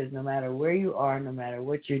salvation? Because no matter where you are, no matter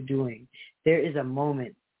what you're doing, there is a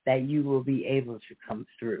moment that you will be able to come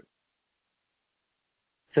through.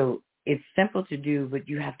 So it's simple to do, but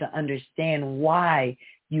you have to understand why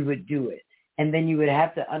you would do it. And then you would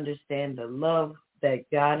have to understand the love that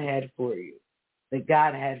God had for you, that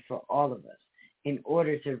God had for all of us, in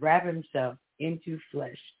order to wrap himself into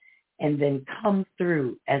flesh and then come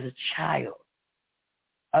through as a child,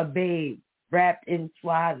 a babe, wrapped in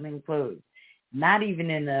swaddling clothes, not even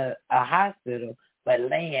in a hospital, but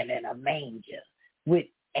laying in a manger with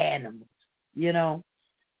animals,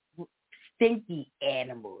 stinky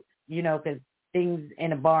animals, because things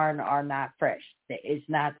in a barn are not fresh. It's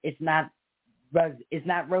not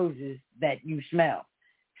roses that you smell.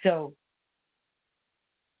 So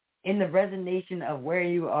in the resonation of where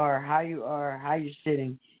you are, how you're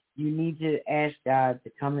sitting, you need to ask God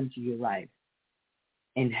to come into your life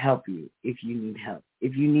and help you if you need help.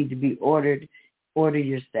 If you need to be ordered, order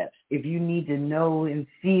your steps. If you need to know and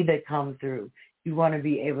see that come through, you want to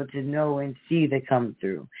be able to know and see that come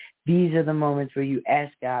through. These are the moments where you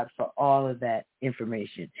ask God for all of that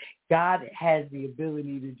information. God has the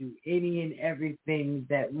ability to do any and everything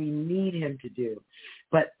that we need him to do.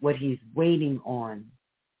 But what he's waiting on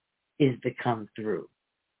is to come through.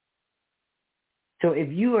 So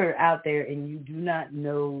if you are out there and you do not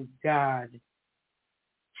know God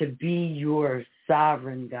to be your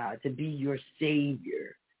sovereign God, to be your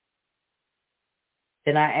Savior,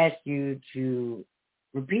 then I ask you to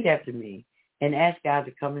repeat after me and ask God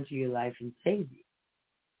to come into your life and save you.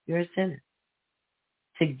 You're a sinner.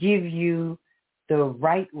 To give you the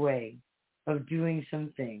right way of doing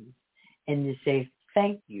some things and to say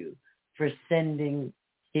thank you for sending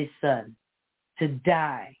his son to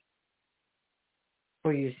die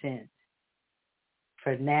for your sins.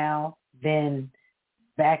 For now, then,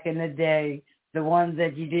 back in the day, the ones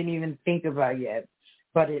that you didn't even think about yet,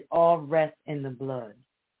 but it all rests in the blood.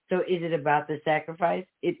 So is it about the sacrifice?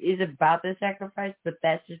 It is about the sacrifice, but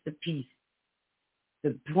that's just a piece.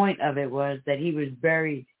 The point of it was that he was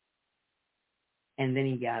buried and then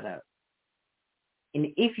he got up. And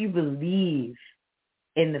if you believe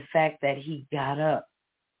in the fact that he got up,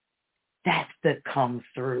 that's the come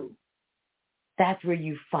through. That's where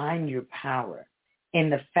you find your power, in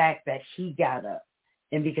the fact that he got up.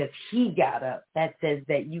 And because he got up, that says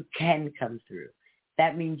that you can come through.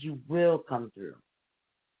 That means you will come through.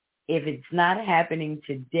 If it's not happening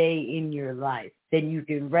today in your life, then you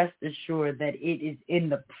can rest assured that it is in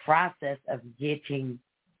the process of getting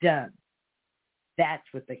done. That's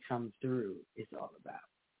what the come through is all about.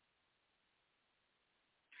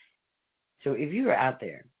 So if you are out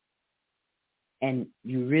there and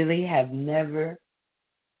you really have never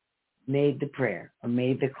made the prayer or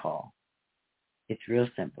made the call, it's real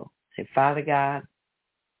simple. Say, Father God,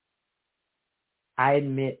 I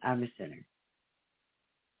admit I'm a sinner.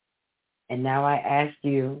 And now I ask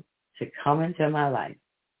you to come into my life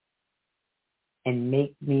and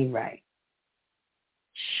make me right.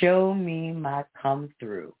 Show me my come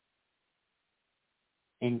through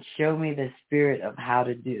and show me the spirit of how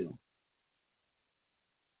to do.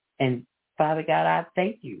 And Father God, I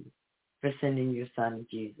thank you for sending your son,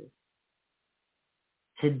 Jesus,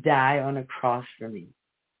 to die on a cross for me,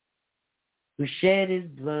 who shed his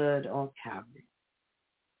blood on Calvary,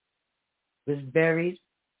 was buried,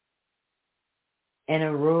 and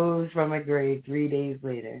arose from a grave 3 days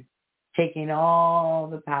later, taking all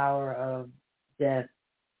the power of death,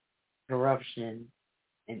 corruption,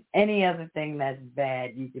 and any other thing that's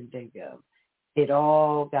bad you can think of. It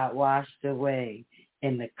all got washed away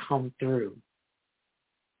in the come through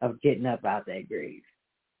of getting up out that grave.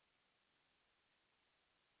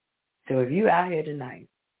 So if you're out here tonight,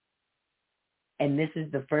 and this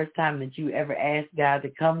is the first time that you ever asked God to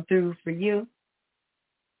come through for you,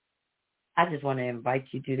 I just want to invite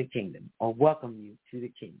you to the kingdom, or welcome you to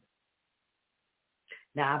the kingdom.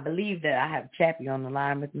 Now, I believe that I have Chappie on the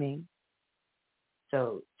line with me.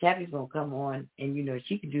 So Chappie's going to come on, and,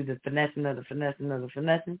 she can do the finessing of the finessing of the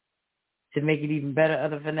finessing. to make it even better,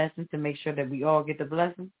 other finesses to make sure that we all get the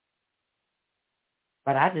blessing.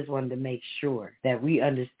 But I just wanted to make sure that we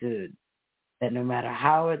understood that no matter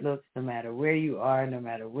how it looks, no matter where you are, no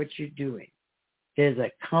matter what you're doing, there's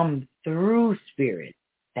a come-through spirit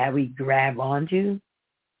that we grab onto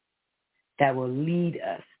that will lead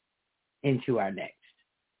us into our next.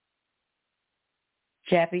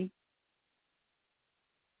 Chappie?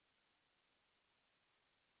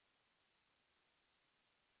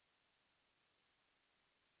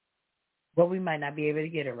 Well, we might not be able to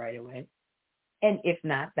get it right away. And if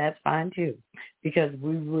not, that's fine too. Because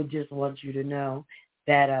we would just want you to know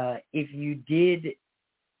that if you did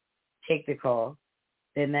take the call,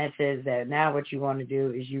 then that says that now what you want to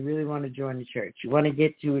do is you really want to join the church. You want to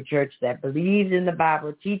get to a church that believes in the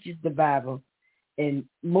Bible, teaches the Bible, and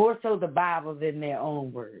more so the Bible than their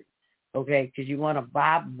own words, okay? Because you want a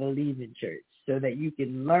Bible-believing church so that you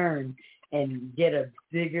can learn and get a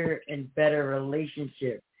bigger and better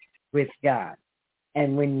relationship with God.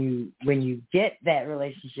 And when you get that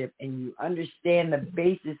relationship and you understand the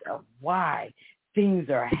basis of why things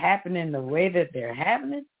are happening the way that they're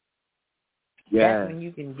happening, that's when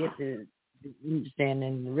you can get the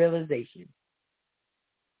understanding, the realization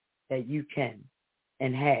that you can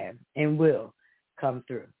and have and will come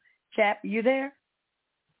through. Chap, you there?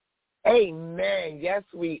 Amen. Yes,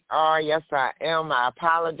 we are. Yes, I am. I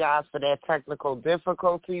apologize for that technical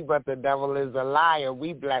difficulty, but the devil is a liar.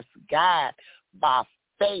 We bless God by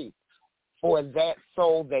faith for that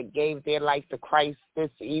soul that gave their life to Christ this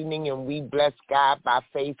evening, and we bless God by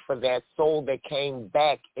faith for that soul that came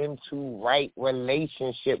back into right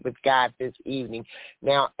relationship with God this evening.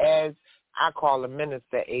 Now, as I call her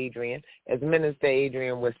Minister Adrienne, as Minister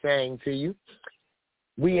Adrienne was saying to you,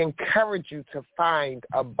 we encourage you to find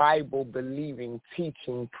a Bible-believing,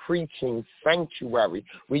 teaching, preaching sanctuary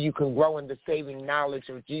where you can grow in the saving knowledge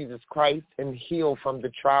of Jesus Christ and heal from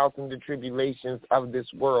the trials and the tribulations of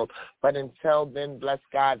this world. But until then, bless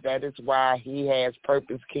God, that is why he has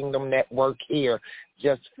Purpose Kingdom Network here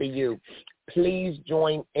just for you. Please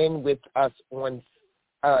join in with us on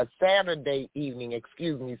Saturday evening.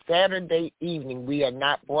 We are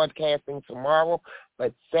not broadcasting tomorrow,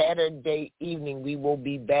 but Saturday evening we will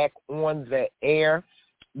be back on the air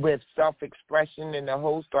with Self-Expression and the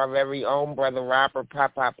host, our very own Brother Robert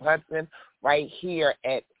Pop Hudson, right here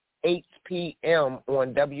at 8 p.m.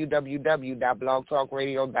 on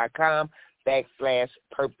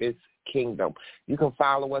www.blogtalkradio.com/Purpose Kingdom. You can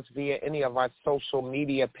follow us via any of our social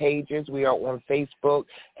media pages. We are on Facebook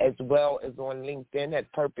as well as on LinkedIn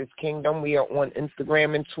at Purpose Kingdom. We are on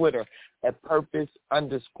Instagram and Twitter at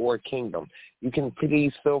Purpose_Kingdom. You can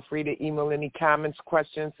please feel free to email any comments,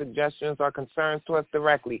 questions, suggestions, or concerns to us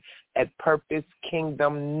directly at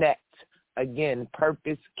PurposeKingdomNet. Again,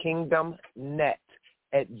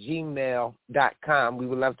 PurposeKingdomNet@gmail.com. We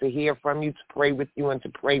would love to hear from you, to pray with you, and to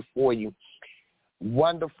pray for you.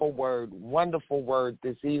 Wonderful word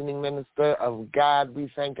this evening, Minister of God. We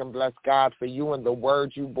thank and bless God for you and the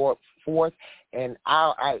word you brought forth. And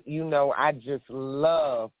I just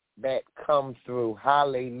love that come through.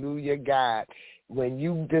 Hallelujah, God. When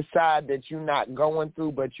you decide that you're not going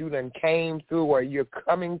through, but you done came through or you're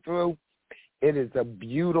coming through, it is a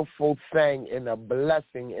beautiful thing and a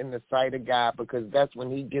blessing in the sight of God, because that's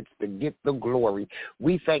when he gets to get the glory.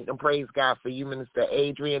 We thank and praise God for you, Minister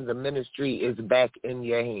Adrienne. The ministry is back in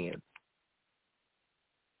your hands.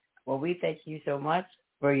 Well, we thank you so much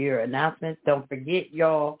for your announcements. Don't forget,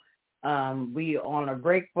 y'all, we on a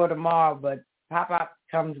break for tomorrow, but Pop-Up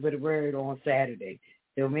comes with a word on Saturday.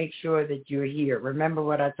 So make sure that you're here. Remember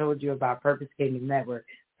what I told you about Purpose Kingdom Network.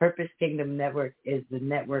 Purpose Kingdom Network is the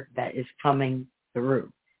network that is coming through.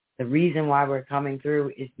 The reason why we're coming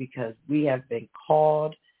through is because we have been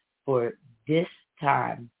called for this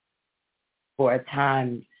time, for a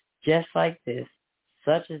time just like this,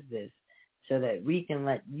 such as this, so that we can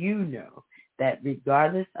let you know that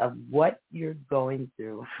regardless of what you're going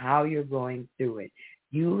through, how you're going through it,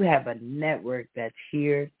 you have a network that's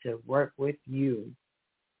here to work with you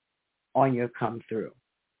on your come through.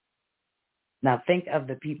 Now think of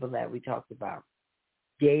the people that we talked about.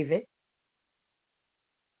 David,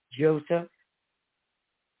 Joseph,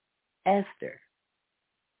 Esther.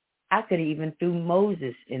 I could even throw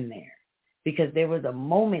Moses in there, because there was a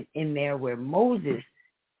moment in there where Moses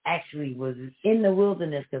actually was in the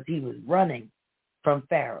wilderness because he was running from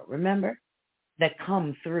Pharaoh. Remember? That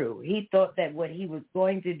come through. He thought that what he was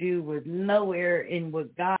going to do was nowhere in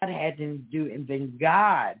what God had him to do, and then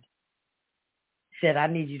God said, I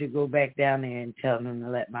need you to go back down there and tell them to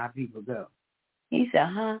let my people go. He said,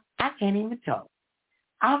 I can't even talk.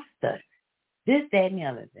 I'll stutter. This, that, and the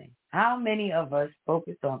other thing. How many of us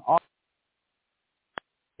focus on all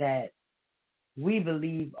that we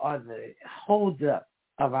believe are the holdup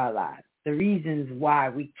of our lives, the reasons why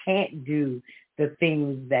we can't do the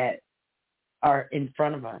things that are in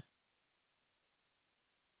front of us.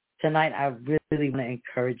 Tonight, I really want to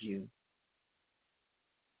encourage you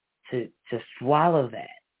to swallow that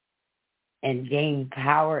and gain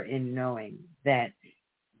power in knowing that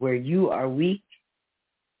where you are weak,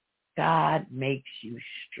 God makes you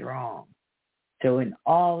strong. So in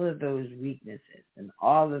all of those weaknesses and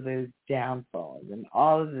all of those downfalls and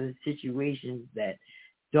all of the situations that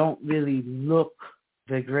don't really look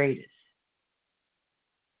the greatest,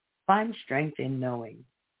 find strength in knowing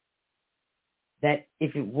that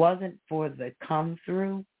if it wasn't for the come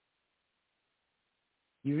through,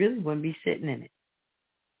 you really wouldn't be sitting in it.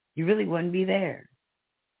 You really wouldn't be there.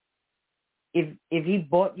 If he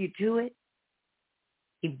brought you to it,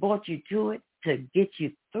 he brought you to it to get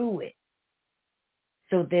you through it.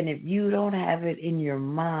 So then if you don't have it in your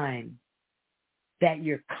mind that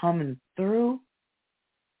you're coming through,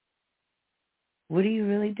 what are you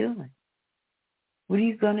really doing? What are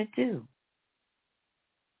you going to do?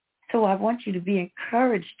 So I want you to be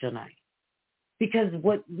encouraged tonight, because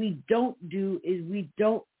what we don't do is we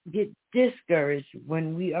don't get discouraged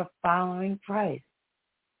when we are following Christ.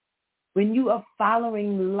 When you are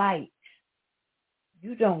following light,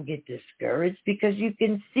 you don't get discouraged because you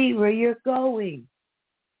can see where you're going.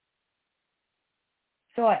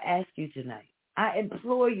 So I ask you tonight, I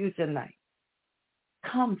implore you tonight,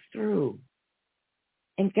 come through.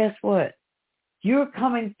 And guess what? Your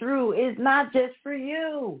coming through is not just for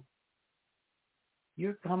you.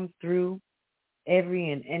 You're coming through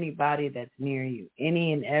every and anybody that's near you,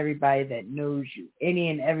 any and everybody that knows you, any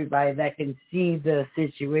and everybody that can see the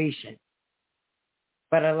situation.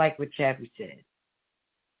 But I like what Chappie said.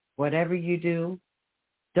 Whatever you do,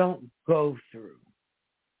 don't go through.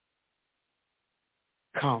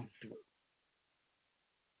 Come through.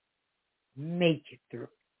 Make it through.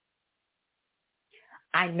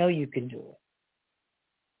 I know you can do it.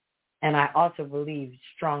 And I also believe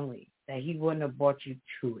strongly that he wouldn't have brought you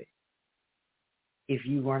to it if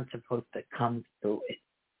you weren't supposed to come through it.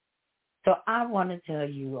 So I want to tell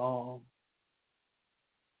you all,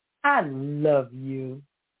 I love you.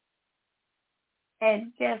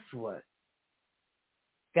 And guess what?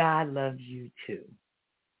 God loves you too.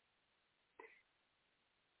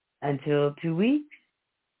 Until 2 weeks,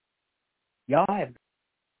 y'all have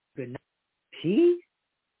good night. Peace.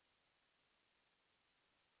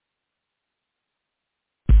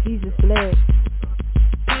 Jesus bled.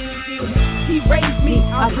 He raised me,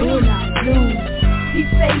 I will not lose. He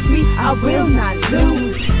saved me, I will not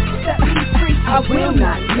lose. Set me free, I will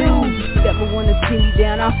not lose. Never wanna see me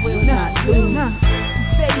down, I will not lose.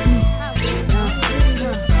 He saved me.